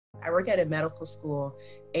I work at a medical school,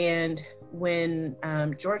 and when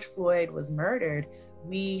George Floyd was murdered,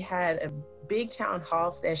 we had a big town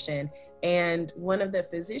hall session, and one of the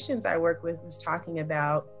physicians I work with was talking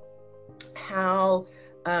about how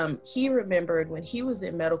he remembered when he was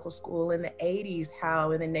in medical school in the 80s,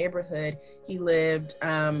 how in the neighborhood he lived,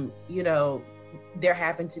 there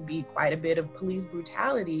happened to be quite a bit of police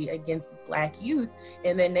brutality against Black youth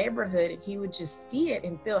in the neighborhood, and he would just see it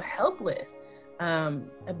and feel helpless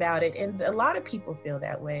about it. And a lot of people feel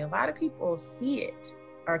that way. A lot of people see it,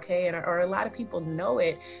 okay, or a lot of people know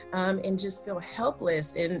it, and just feel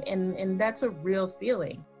helpless, and that's a real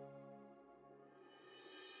feeling.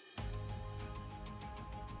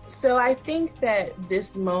 So I think that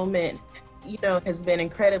this moment, has been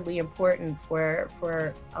incredibly important for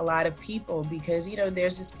a lot of people, because,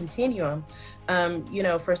 there's this continuum.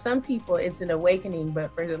 For some people it's an awakening,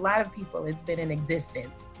 but for a lot of people it's been an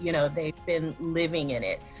existence. They've been living in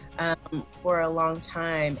it for a long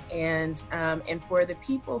time. And for the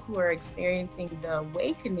people who are experiencing the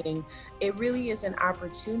awakening, it really is an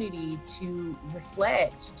opportunity to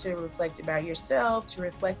reflect about yourself, to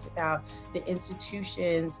reflect about the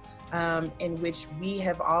institutions in which we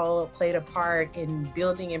have all played a part in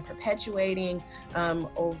building and perpetuating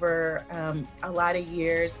over a lot of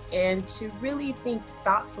years, and to really think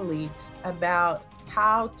thoughtfully about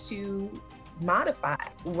how to modify.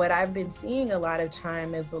 What I've been seeing a lot of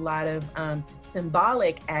time is a lot of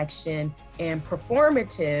symbolic action and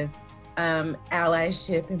performative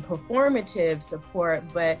allyship and performative support,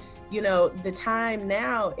 but the time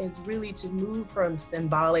now is really to move from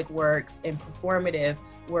symbolic works and performative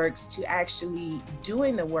works to actually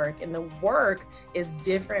doing the work. And the work is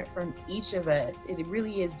different from each of us. It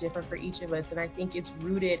really is different for each of us. And I think it's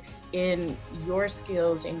rooted in your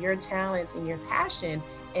skills and your talents and your passion.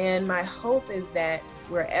 And my hope is that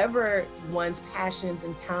wherever one's passions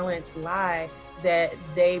and talents lie, that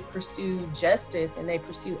they pursue justice and they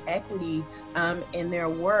pursue equity in their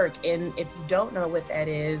work. And if you don't know what that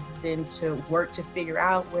is, then to work to figure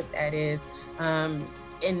out what that is, and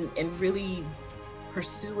really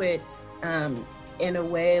pursue it in a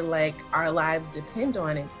way like our lives depend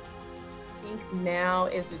on it. I think now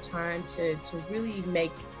is a time to really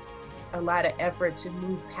make a lot of effort to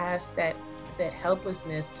move past that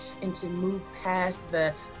helplessness, and to move past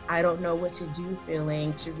the I don't know what to do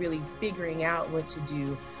feeling, to really figuring out what to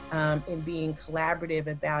do, and being collaborative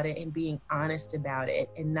about it, and being honest about it,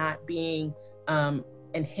 and not being an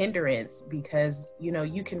hindrance, because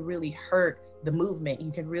you can really hurt the movement.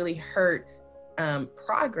 You can really hurt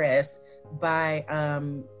progress by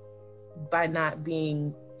not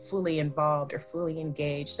being fully involved or fully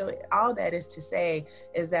engaged. So all that is to say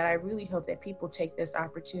is that I really hope that people take this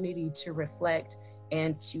opportunity to reflect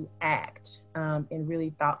and to act in really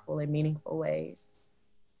thoughtful and meaningful ways.